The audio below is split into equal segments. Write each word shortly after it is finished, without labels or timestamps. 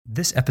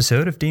This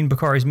episode of Dean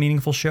Bakari's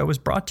Meaningful Show is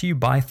brought to you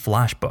by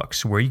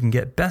FlashBooks, where you can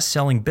get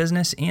best-selling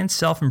business and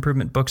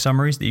self-improvement book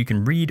summaries that you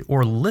can read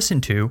or listen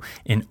to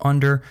in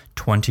under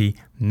 20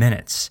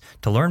 minutes.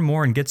 To learn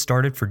more and get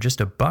started for just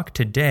 $1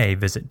 today,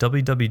 visit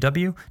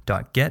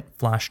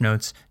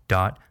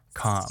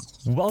www.getflashnotes.com.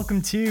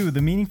 Welcome to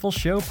the Meaningful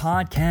Show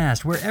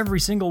podcast, where every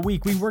single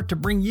week we work to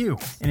bring you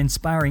an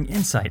inspiring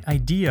insight,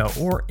 idea,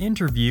 or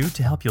interview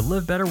to help you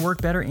live better,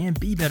 work better, and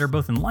be better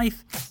both in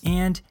life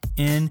and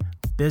in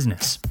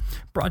business.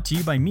 Brought to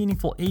you by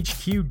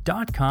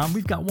MeaningfulHQ.com.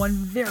 We've got one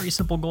very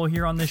simple goal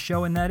here on this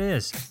show, and that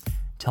is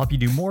to help you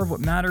do more of what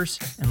matters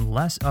and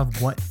less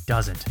of what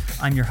doesn't.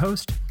 I'm your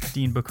host,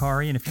 Dean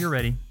Bakari, and if you're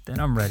ready, then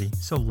I'm ready.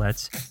 So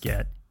let's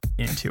get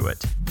into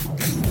it.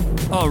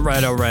 All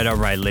right,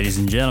 ladies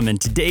and gentlemen.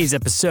 Today's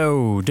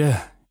episode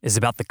is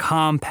about the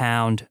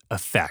compound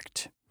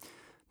effect.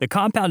 The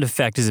compound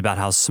effect is about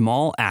how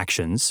small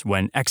actions,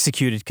 when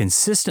executed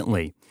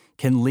consistently,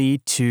 can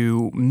lead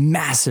to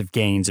massive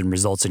gains and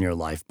results in your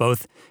life,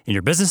 both in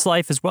your business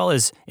life as well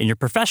as in your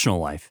professional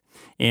life.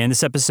 And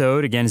this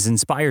episode, again, is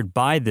inspired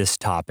by this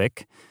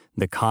topic,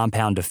 the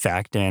compound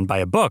effect, and by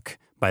a book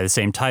by the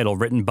same title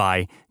written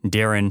by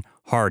Darren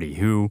Hardy,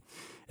 who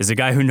is a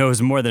guy who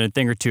knows more than a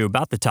thing or two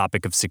about the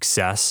topic of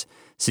success,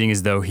 seeing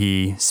as though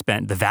he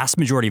spent the vast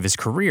majority of his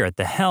career at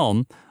the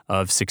helm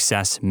of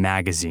Success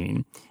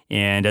magazine.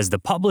 And as the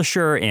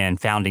publisher and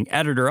founding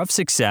editor of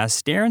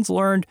Success, Darren's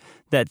learned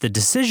that the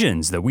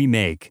decisions that we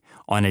make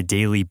on a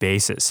daily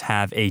basis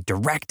have a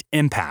direct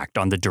impact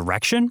on the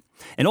direction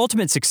and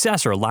ultimate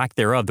success or lack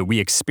thereof that we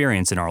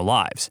experience in our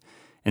lives.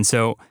 And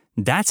so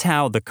that's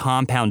how the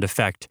compound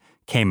effect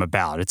came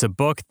about. It's a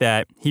book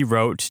that he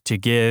wrote to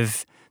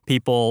give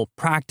people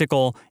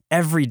practical,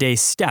 everyday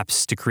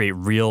steps to create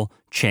real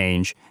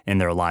change in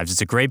their lives.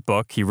 It's a great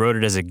book. He wrote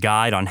it as a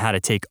guide on how to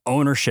take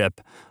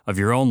ownership of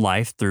your own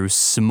life through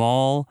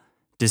small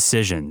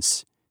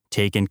decisions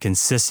taken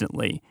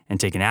consistently and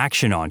taken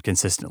action on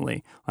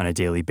consistently on a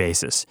daily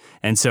basis.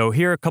 And so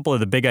here are a couple of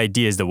the big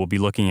ideas that we'll be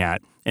looking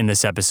at in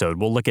this episode.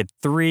 We'll look at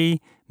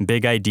 3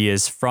 big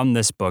ideas from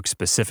this book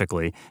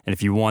specifically. And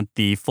if you want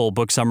the full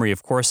book summary,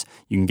 of course,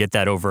 you can get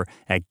that over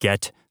at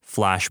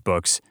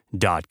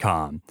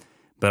getflashbooks.com.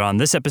 But on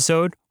this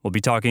episode, we'll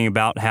be talking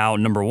about how,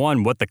 number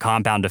 1, what the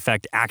compound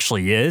effect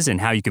actually is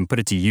and how you can put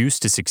it to use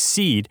to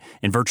succeed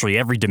in virtually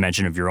every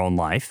dimension of your own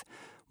life.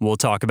 We'll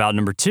talk about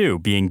number 2,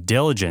 being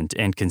diligent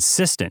and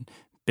consistent,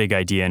 big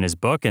idea in his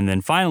book. And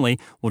then finally,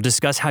 we'll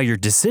discuss how your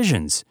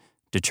decisions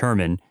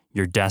determine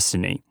your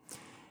destiny.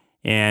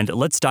 And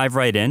let's dive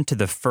right into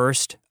the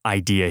first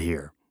idea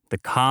here, the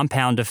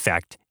compound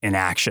effect in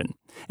action.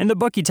 In the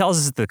book, he tells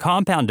us that the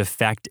compound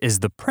effect is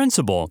the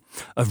principle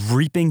of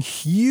reaping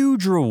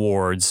huge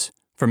rewards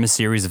from a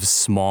series of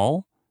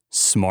small,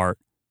 smart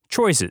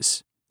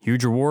choices.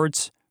 Huge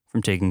rewards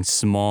from taking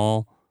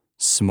small,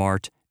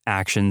 smart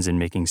actions and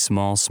making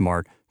small,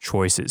 smart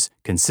choices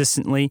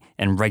consistently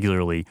and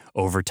regularly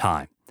over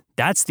time.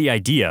 That's the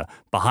idea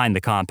behind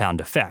the compound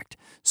effect.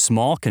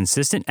 Small,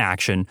 consistent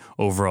action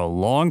over a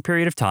long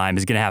period of time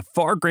is going to have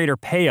far greater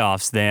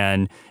payoffs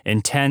than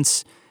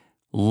intense,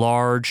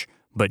 large,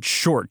 but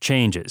short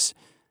changes.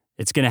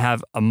 It's going to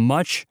have a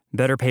much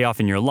better payoff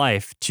in your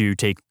life to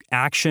take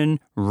action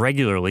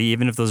regularly,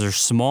 even if those are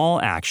small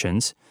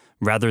actions,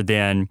 rather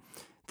than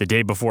the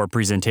day before a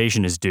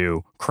presentation is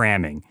due,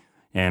 cramming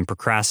and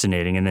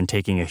procrastinating and then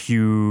taking a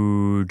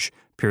huge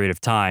period of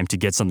time to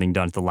get something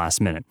done at the last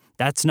minute.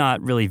 That's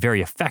not really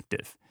very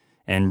effective.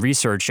 And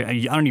research, I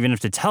don't even have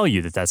to tell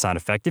you that that's not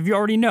effective. You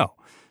already know,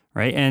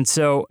 right? And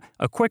so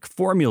a quick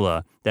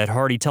formula that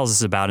Hardy tells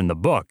us about in the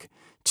book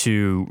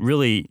to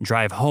really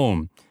drive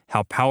home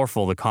how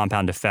powerful the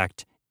compound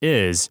effect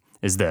is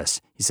this.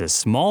 He says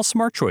small,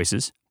 smart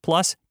choices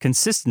plus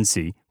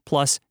consistency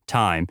plus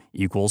time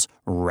equals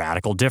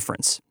radical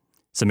difference.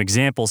 Some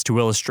examples to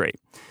illustrate.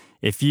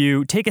 If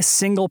you take a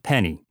single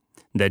penny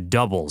that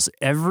doubles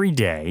every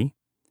day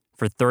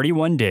for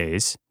 31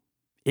 days,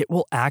 it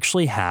will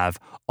actually have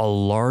a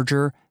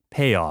larger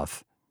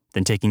payoff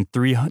than taking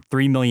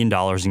 $3 million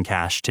in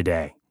cash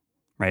today.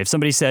 Right? If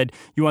somebody said,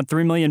 you want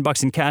 $3 million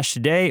in cash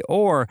today,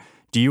 or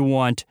do you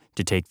want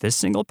to take this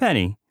single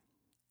penny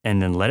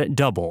and then let it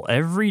double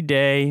every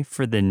day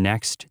for the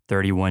next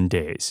 31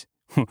 days?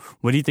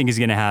 What do you think is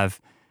going to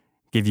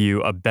give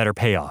you a better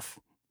payoff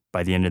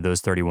by the end of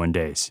those 31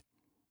 days?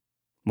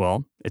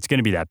 Well, it's going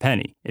to be that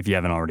penny, if you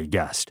haven't already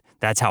guessed.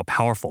 That's how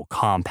powerful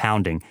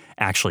compounding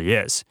actually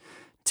is.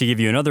 To give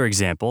you another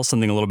example,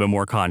 something a little bit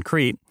more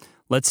concrete,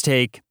 let's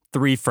take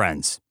 3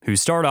 friends who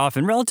start off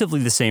in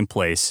relatively the same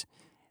place,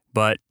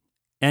 but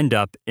end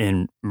up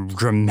in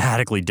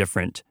dramatically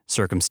different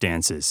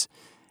circumstances.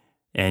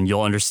 And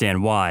you'll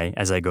understand why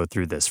as I go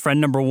through this.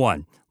 Friend number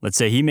 1, let's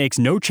say he makes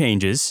no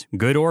changes,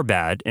 good or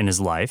bad, in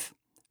his life.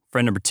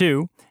 Friend number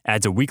 2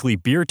 adds a weekly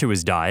beer to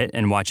his diet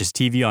and watches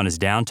TV on his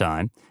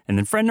downtime. And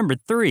then friend number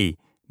 3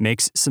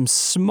 makes some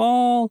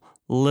small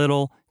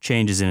little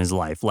changes in his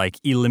life, like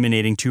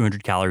eliminating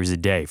 200 calories a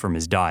day from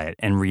his diet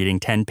and reading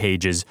 10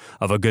 pages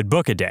of a good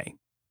book a day.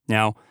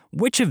 Now,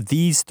 Which of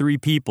these three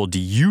people do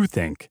you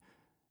think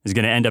is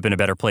going to end up in a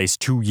better place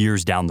 2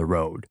 years down the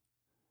road?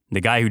 The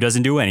guy who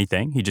doesn't do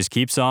anything, he just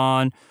keeps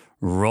on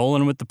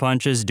rolling with the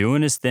punches,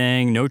 doing his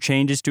thing, no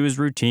changes to his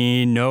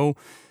routine, no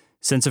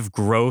sense of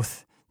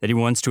growth that he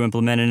wants to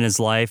implement in his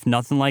life,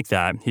 nothing like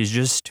that. He's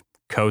just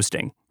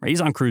coasting, right?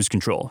 He's on cruise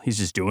control. He's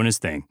just doing his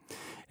thing.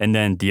 And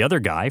then the other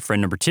guy,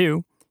 friend number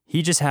 2,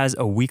 he just has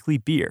a weekly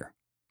beer,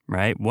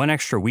 right? One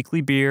extra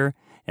weekly beer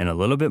and a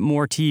little bit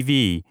more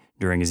TV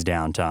during his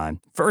downtime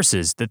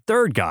versus the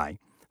third guy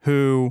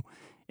who,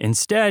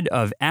 instead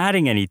of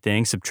adding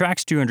anything,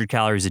 subtracts 200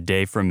 calories a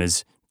day from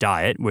his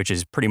diet, which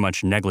is pretty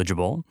much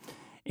negligible,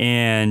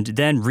 and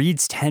then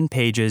reads 10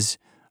 pages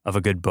of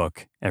a good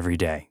book every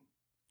day.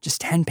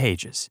 Just 10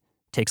 pages.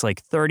 Takes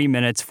like 30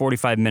 minutes,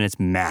 45 minutes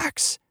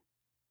max.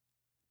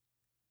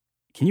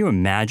 Can you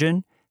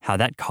imagine how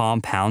that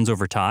compounds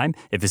over time?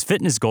 If his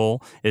fitness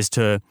goal is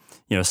to,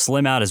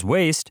 slim out his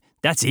waist,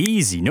 that's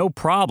easy, no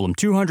problem.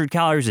 200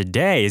 calories a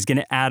day is going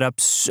to add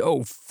up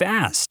so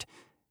fast.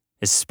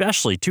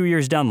 Especially 2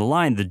 years down the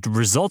line, the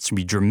results can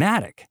be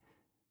dramatic.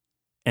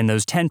 And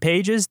those 10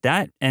 pages,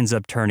 that ends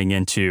up turning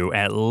into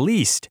at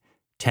least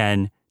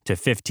 10 to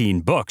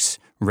 15 books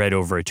read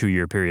over a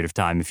 2-year period of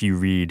time if you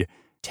read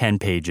 10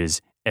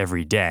 pages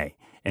every day.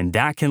 And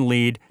that can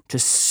lead to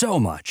so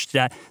much.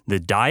 That the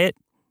diet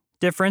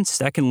difference,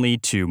 that can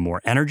lead to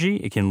more energy.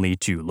 It can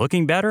lead to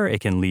looking better.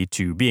 It can lead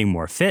to being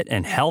more fit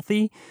and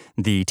healthy.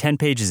 The 10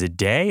 pages a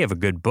day of a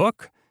good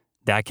book,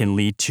 that can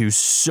lead to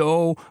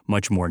so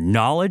much more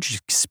knowledge,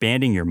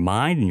 expanding your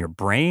mind and your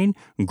brain,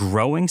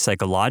 growing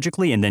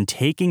psychologically, and then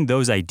taking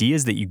those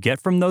ideas that you get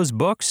from those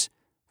books,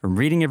 from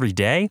reading every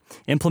day,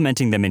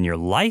 implementing them in your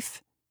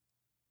life.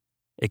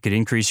 It could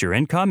increase your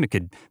income. It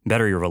could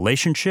better your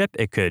relationship.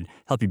 It could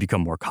help you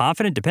become more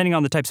confident. Depending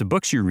on the types of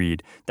books you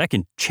read, that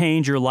can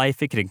change your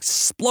life. It can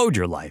explode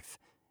your life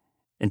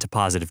into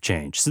positive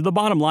change. So the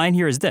bottom line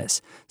here is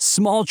this: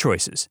 small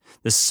choices.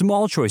 The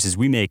small choices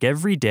we make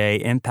every day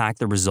impact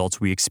the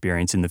results we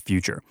experience in the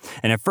future.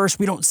 And at first,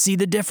 we don't see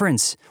the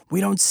difference.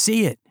 We don't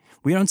see it.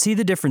 We don't see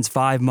the difference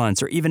 5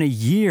 months or even a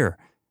year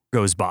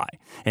goes by.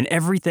 And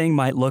everything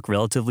might look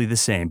relatively the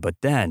same. But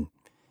then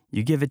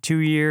you give it 2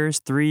 years,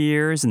 3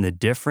 years, and the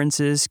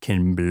differences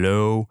can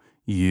blow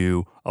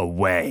you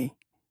away.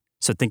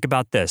 So think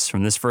about this.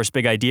 From this first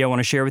big idea I want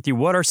to share with you,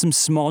 what are some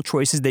small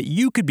choices that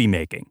you could be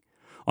making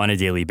on a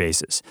daily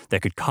basis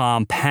that could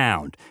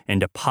compound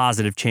into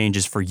positive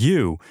changes for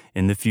you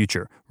in the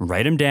future?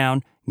 Write them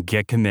down,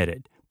 get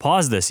committed.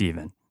 Pause this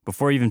even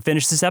before you even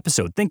finish this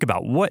episode. Think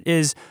about what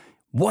is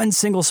one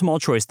single small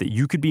choice that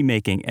you could be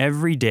making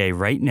every day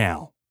right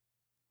now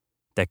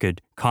that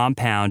could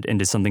compound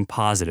into something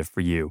positive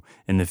for you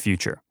in the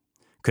future.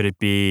 Could it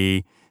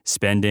be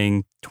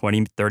spending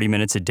 20, 30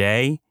 minutes a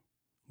day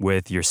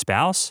with your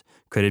spouse?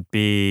 Could it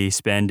be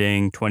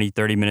spending 20,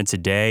 30 minutes a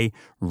day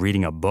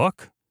reading a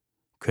book?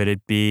 Could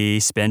it be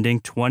spending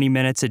 20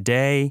 minutes a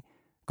day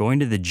going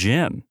to the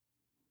gym?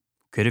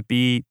 Could it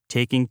be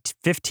taking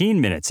 15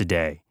 minutes a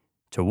day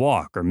to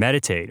walk or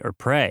meditate or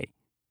pray?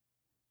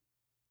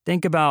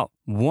 Think about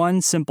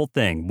one simple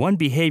thing, one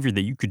behavior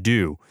that you could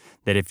do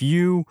that if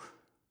you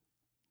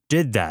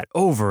did that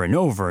over and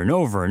over and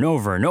over and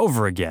over and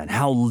over again,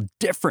 how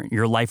different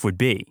your life would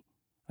be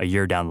a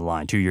year down the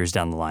line, 2 years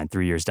down the line,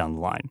 3 years down the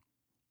line.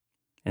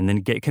 And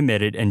then get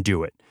committed and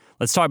do it.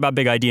 Let's talk about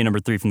big idea number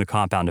 3 from the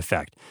compound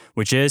effect,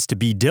 which is to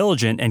be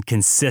diligent and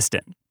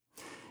consistent.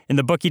 In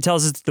the book, he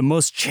tells us that the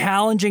most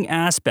challenging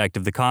aspect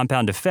of the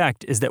compound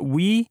effect is that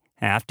we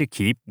have to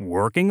keep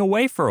working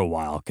away for a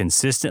while,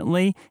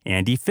 consistently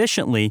and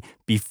efficiently,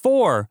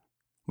 before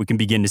we can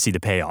begin to see the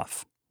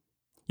payoff.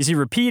 You see,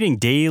 repeating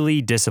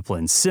daily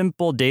disciplines,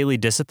 simple daily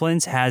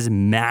disciplines, has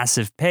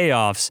massive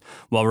payoffs,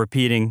 while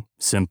repeating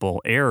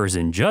simple errors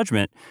in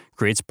judgment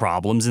creates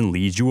problems and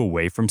leads you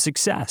away from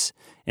success.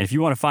 And if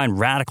you want to find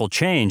radical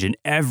change in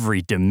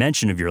every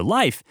dimension of your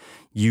life,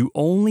 you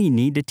only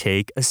need to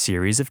take a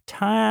series of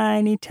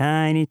tiny,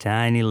 tiny,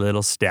 tiny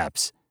little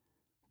steps.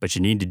 But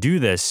you need to do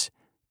this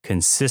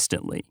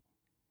consistently.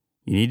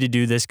 You need to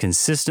do this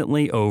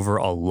consistently over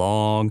a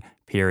long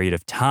period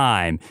of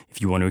time if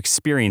you want to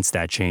experience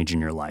that change in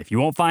your life. You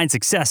won't find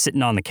success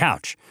sitting on the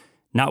couch,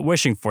 not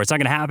wishing for it. It's not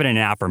going to happen in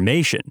an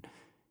affirmation.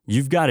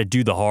 You've got to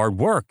do the hard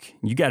work.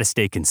 You got to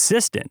stay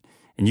consistent,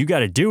 and you got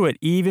to do it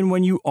even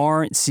when you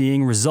aren't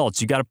seeing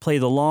results. You got to play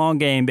the long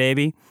game,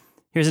 baby.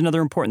 Here's another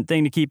important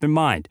thing to keep in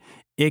mind.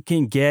 It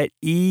can get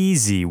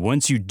easy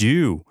once you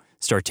do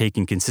start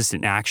taking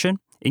consistent action.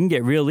 It can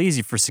get real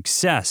easy for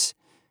success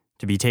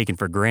to be taken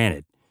for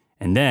granted.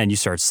 And then you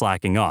start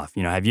slacking off.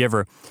 Have you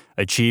ever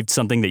achieved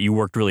something that you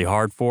worked really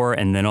hard for,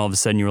 and then all of a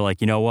sudden you were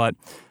like, you know what?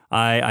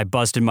 I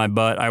busted my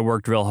butt. I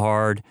worked real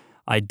hard.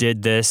 I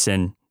did this,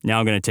 and now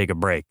I'm going to take a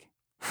break.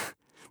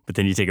 But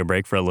then you take a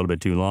break for a little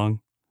bit too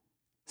long.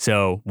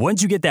 So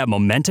once you get that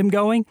momentum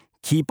going,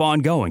 keep on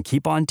going.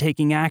 Keep on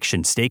taking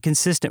action. Stay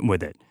consistent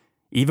with it.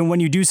 Even when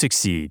you do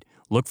succeed,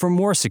 look for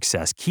more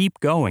success.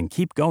 Keep going.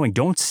 Keep going.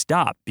 Don't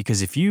stop.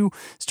 Because if you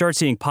start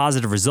seeing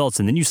positive results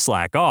and then you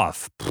slack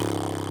off,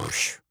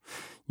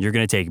 you're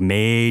going to take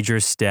major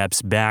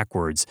steps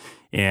backwards.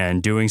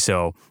 And doing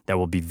so, that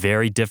will be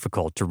very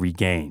difficult to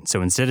regain.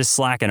 So instead of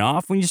slacking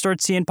off when you start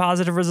seeing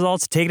positive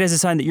results, take it as a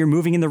sign that you're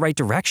moving in the right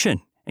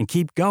direction and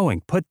keep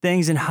going. Put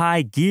things in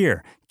high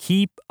gear.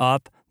 Keep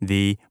up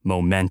the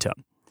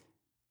momentum.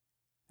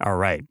 All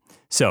right.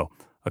 So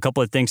a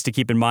couple of things to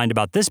keep in mind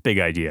about this big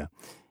idea.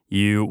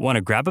 You want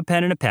to grab a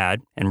pen and a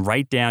pad and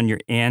write down your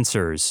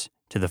answers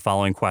to the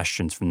following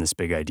questions from this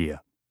big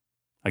idea.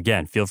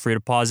 Again, feel free to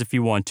pause if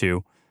you want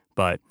to,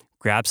 but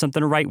grab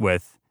something to write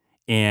with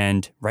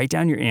and write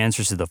down your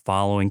answers to the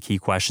following key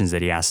questions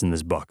that he asks in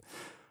this book.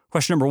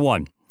 Question number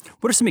 1,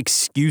 what are some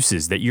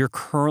excuses that you're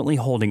currently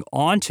holding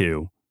on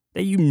to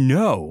that you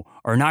know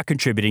are not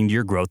contributing to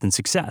your growth and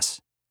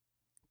success?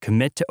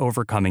 Commit to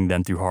overcoming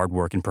them through hard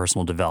work and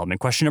personal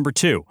development. Question number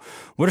 2,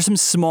 what are some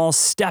small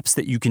steps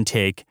that you can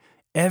take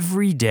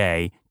every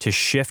day to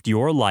shift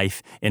your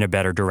life in a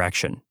better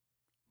direction?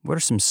 What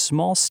are some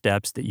small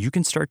steps that you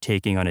can start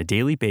taking on a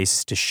daily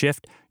basis to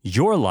shift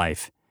your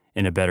life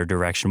in a better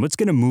direction? What's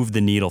going to move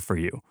the needle for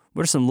you?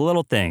 What are some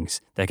little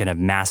things that can have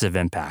massive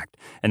impact?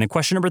 And then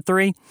question number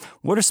 3,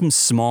 what are some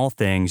small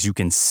things you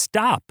can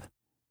stop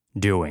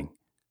doing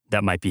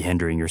that might be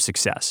hindering your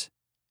success?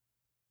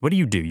 What do?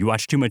 You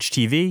watch too much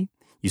TV?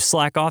 You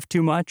slack off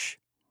too much?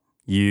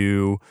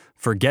 You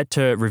forget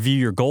to review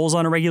your goals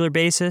on a regular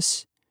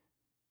basis?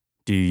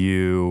 Do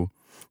you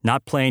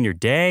not plan your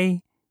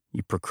day?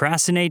 You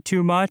procrastinate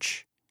too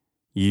much?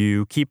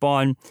 You keep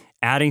on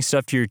adding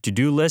stuff to your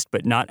to-do list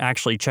but not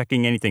actually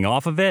checking anything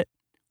off of it?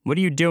 What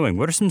are you doing?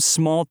 What are some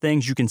small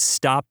things you can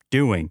stop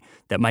doing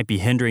that might be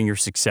hindering your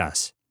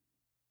success?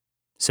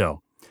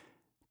 So,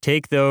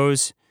 take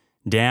those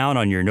down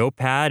on your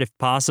notepad if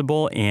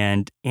possible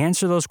and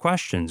answer those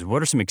questions.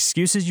 What are some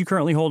excuses you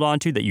currently hold on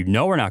to that you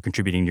know are not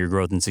contributing to your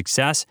growth and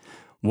success?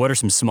 What are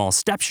some small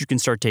steps you can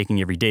start taking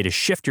every day to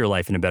shift your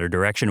life in a better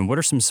direction? And what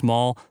are some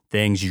small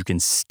things you can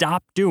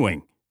stop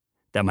doing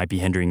that might be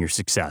hindering your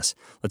success?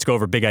 Let's go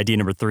over big idea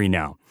number 3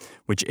 now,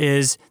 which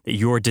is that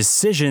your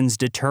decisions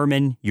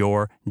determine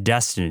your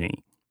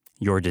destiny.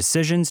 Your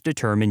decisions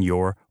determine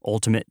your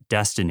ultimate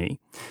destiny.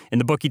 In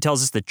the book, he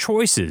tells us that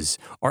choices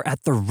are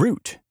at the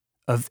root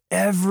of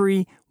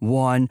every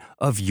one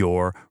of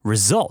your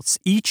results.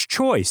 Each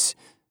choice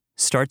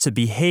starts a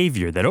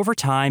behavior that over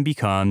time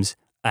becomes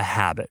a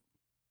habit.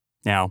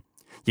 Now,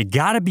 you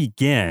got to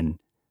begin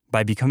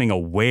by becoming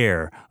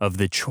aware of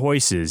the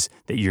choices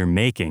that you're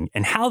making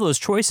and how those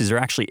choices are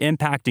actually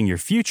impacting your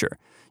future.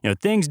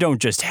 Things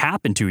don't just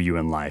happen to you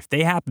in life.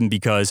 They happen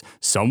because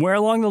somewhere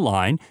along the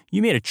line,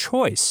 you made a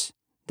choice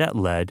that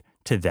led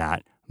to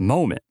that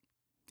moment.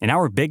 And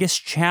our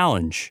biggest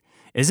challenge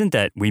isn't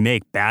that we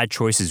make bad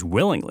choices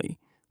willingly,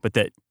 but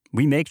that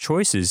we make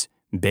choices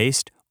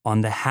based on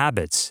the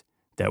habits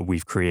that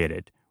we've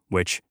created,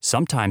 which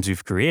sometimes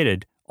we've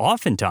created,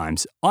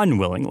 oftentimes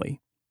unwillingly,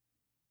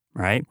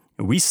 right?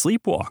 We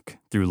sleepwalk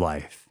through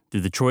life,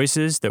 through the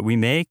choices that we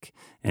make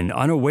and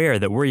unaware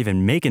that we're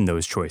even making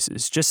those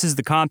choices. Just as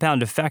the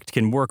compound effect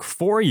can work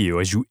for you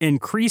as you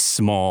increase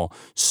small,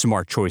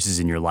 smart choices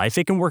in your life,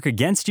 it can work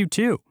against you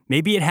too.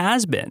 Maybe it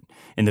has been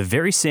in the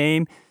very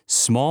same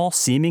small,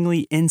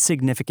 seemingly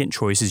insignificant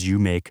choices you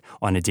make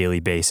on a daily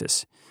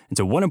basis. And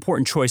so one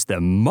important choice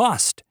that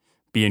must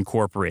be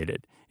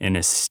incorporated in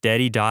a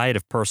steady diet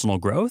of personal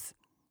growth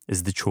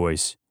is the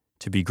choice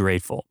to be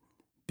grateful.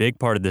 Big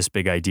part of this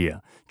big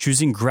idea.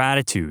 Choosing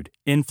gratitude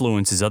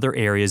influences other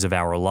areas of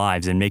our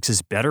lives and makes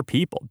us better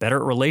people, better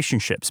at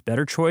relationships,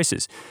 better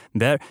choices.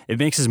 It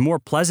makes us more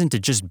pleasant to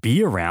just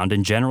be around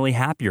and generally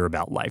happier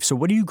about life. So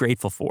what are you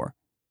grateful for?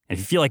 And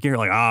if you feel like you're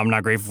like, I'm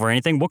not grateful for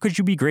anything, what could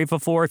you be grateful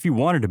for if you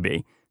wanted to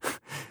be?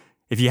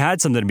 If you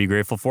had something to be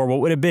grateful for, what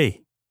would it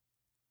be?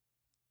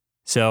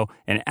 So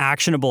an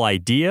actionable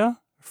idea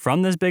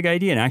from this big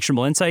idea, an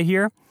actionable insight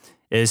here,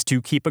 is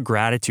to keep a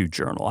gratitude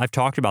journal. I've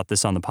talked about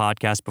this on the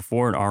podcast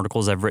before in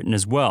articles I've written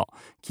as well.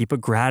 Keep a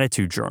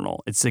gratitude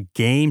journal. It's a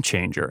game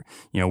changer,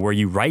 where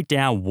you write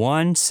down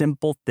one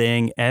simple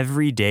thing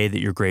every day that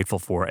you're grateful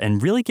for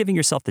and really giving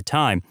yourself the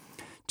time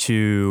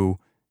to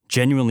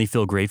genuinely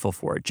feel grateful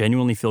for it,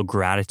 genuinely feel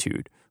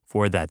gratitude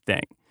for that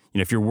thing.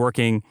 If you're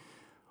working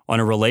on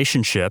a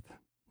relationship,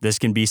 this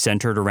can be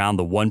centered around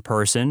the one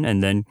person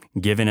and then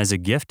given as a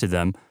gift to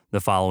them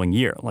the following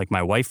year. Like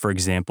my wife, for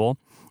example,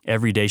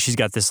 every day she's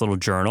got this little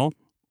journal.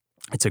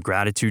 It's a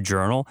gratitude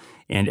journal.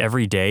 And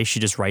every day she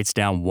just writes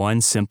down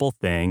one simple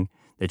thing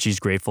that she's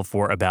grateful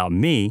for about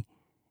me.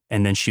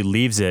 And then she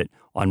leaves it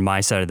on my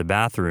side of the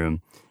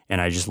bathroom.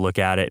 And I just look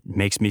at it. It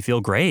makes me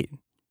feel great,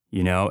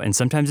 And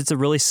sometimes it's a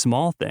really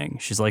small thing.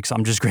 She's like, so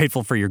I'm just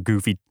grateful for your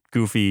goofy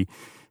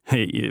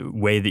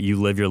way that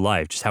you live your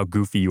life, just how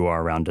goofy you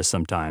are around us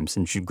sometimes.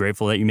 And she's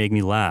grateful that you make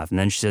me laugh. And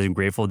then she says, I'm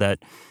grateful that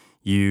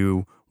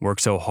you work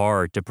so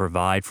hard to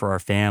provide for our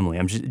family.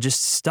 I'm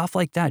just stuff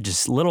like that,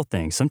 just little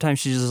things. Sometimes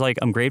she's just like,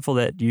 I'm grateful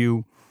that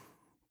you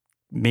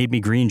made me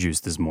green juice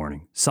this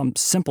morning. Some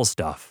simple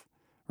stuff,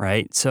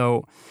 right?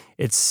 So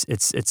it's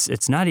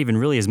not even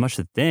really as much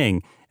the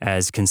thing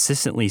as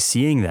consistently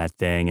seeing that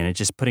thing and it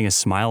just putting a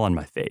smile on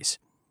my face.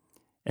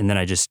 And then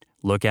I just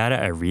look at it.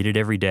 I read it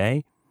every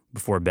day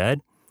before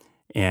bed.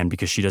 And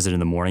because she does it in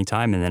the morning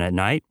time, and then at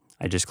night,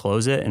 I just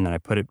close it and then I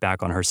put it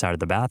back on her side of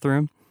the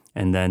bathroom.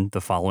 And then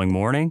the following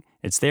morning,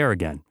 it's there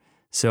again.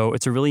 So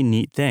it's a really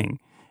neat thing.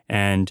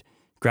 And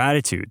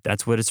gratitude,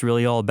 that's what it's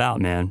really all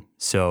about, man.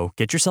 So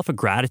get yourself a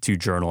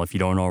gratitude journal if you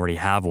don't already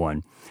have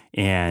one.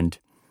 And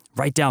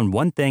write down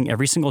one thing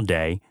every single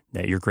day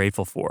that you're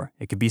grateful for.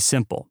 It could be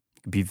simple.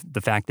 It could be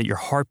the fact that your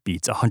heart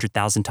beats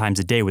 100,000 times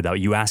a day without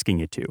you asking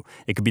it to.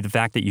 It could be the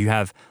fact that you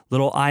have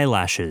little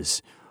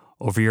eyelashes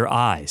over your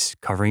eyes,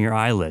 covering your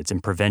eyelids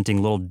and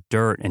preventing little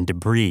dirt and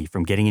debris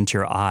from getting into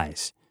your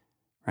eyes,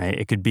 right?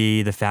 It could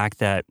be the fact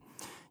that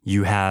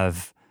you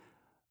have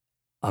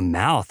a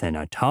mouth and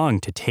a tongue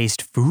to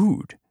taste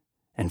food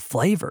and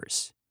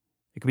flavors.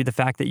 It could be the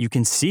fact that you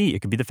can see.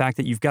 It could be the fact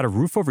that you've got a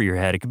roof over your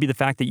head. It could be the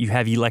fact that you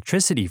have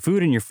electricity,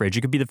 food in your fridge.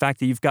 It could be the fact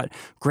that you've got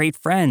great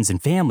friends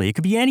and family. It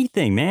could be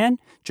anything, man.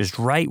 Just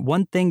write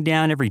one thing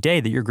down every day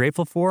that you're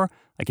grateful for.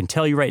 I can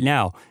tell you right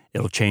now,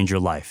 it'll change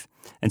your life.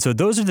 And so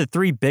those are the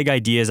three big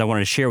ideas I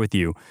wanted to share with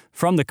you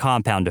from the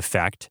compound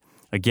effect.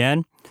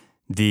 Again,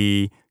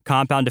 the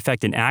compound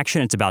effect in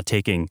action, it's about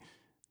taking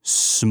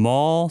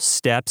small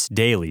steps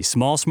daily.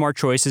 Small, smart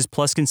choices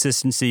plus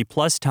consistency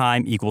plus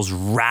time equals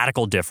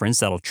radical difference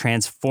that'll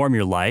transform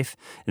your life.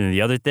 And then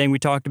the other thing we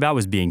talked about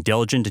was being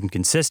diligent and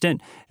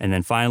consistent. And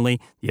then finally,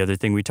 the other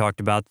thing we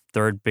talked about, the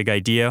third big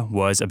idea,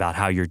 was about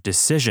how your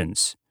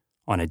decisions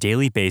on a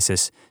daily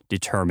basis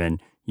determine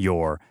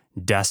your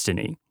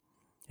destiny.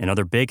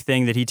 Another big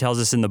thing that he tells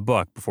us in the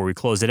book before we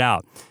close it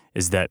out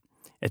is that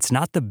it's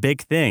not the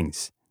big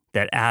things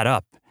that add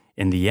up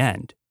in the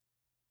end.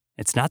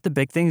 It's not the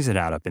big things that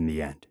add up in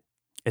the end.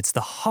 It's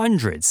the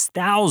hundreds,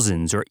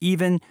 thousands, or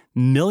even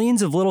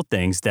millions of little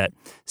things that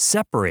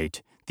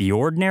separate the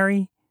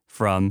ordinary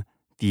from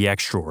the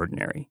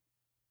extraordinary.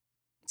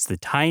 It's the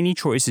tiny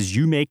choices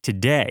you make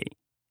today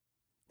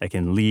that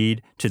can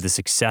lead to the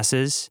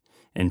successes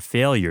and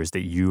failures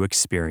that you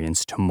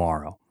experience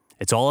tomorrow.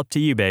 It's all up to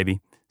you,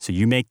 baby. So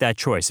you make that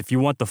choice. If you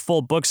want the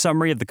full book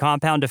summary of The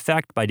Compound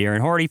Effect by Darren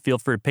Hardy, feel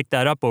free to pick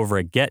that up over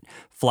at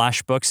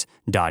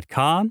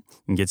getflashbooks.com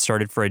and get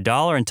started for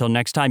 $1. Until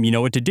next time, you know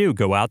what to do.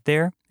 Go out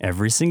there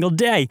every single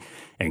day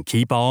and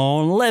keep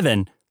on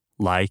living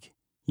like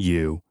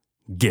you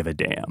give a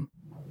damn.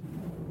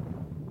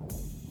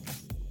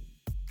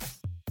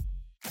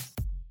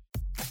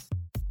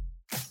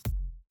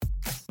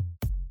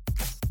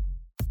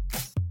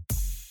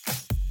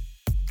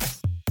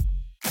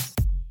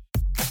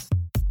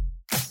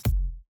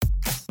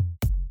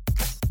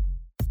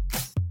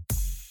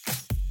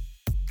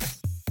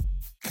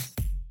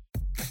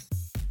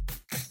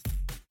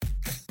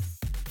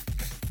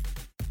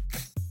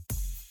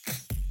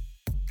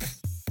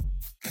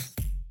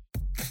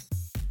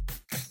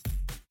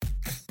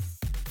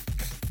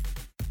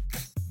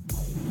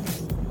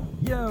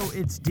 Yo,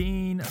 it's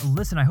Dean.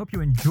 Listen, I hope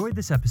you enjoyed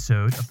this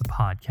episode of the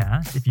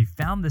podcast. If you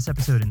found this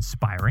episode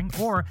inspiring,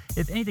 or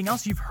if anything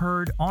else you've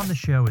heard on the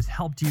show has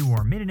helped you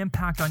or made an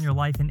impact on your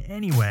life in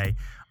any way,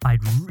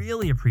 I'd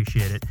really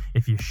appreciate it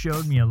if you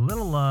showed me a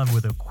little love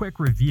with a quick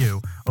review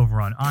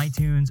over on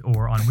iTunes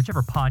or on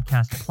whichever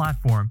podcast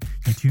platform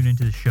you tune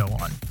into the show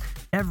on.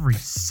 Every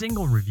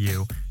single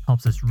review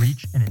helps us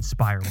reach and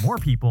inspire more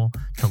people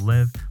to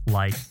live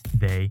like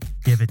they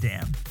give a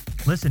damn.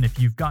 Listen, if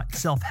you've got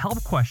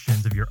self-help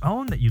questions of your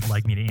own that you'd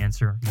like me to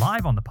answer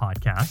live on the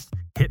podcast,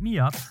 hit me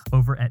up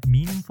over at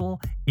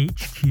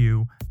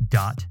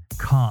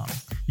meaningfulhq.com.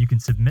 You can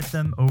submit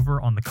them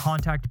over on the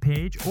contact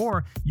page,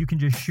 or you can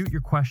just shoot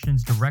your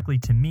questions directly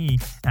to me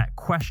at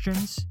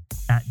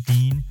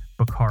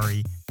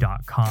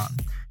questions@deanbokhari.com.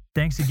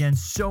 Thanks again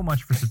so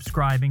much for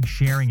subscribing,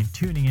 sharing, and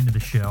tuning into the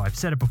show. I've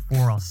said it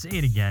before, I'll say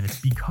it again.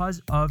 It's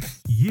because of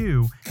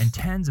you and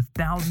tens of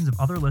thousands of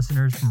other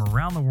listeners from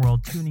around the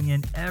world tuning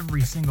in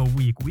every single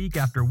week, week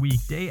after week,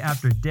 day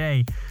after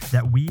day,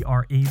 that we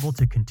are able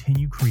to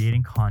continue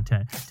creating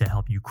content to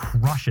help you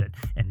crush it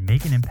and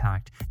make an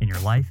impact in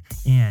your life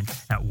and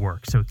at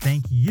work. So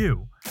thank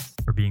you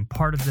for being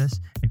part of this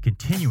and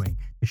continuing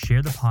to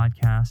share the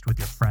podcast with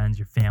your friends,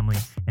 your family,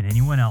 and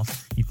anyone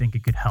else you think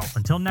it could help.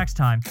 Until next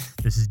time,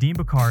 this is Dean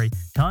Bokhari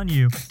telling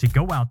you to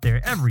go out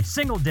there every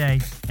single day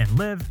and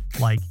live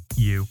like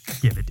you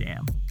give a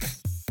damn.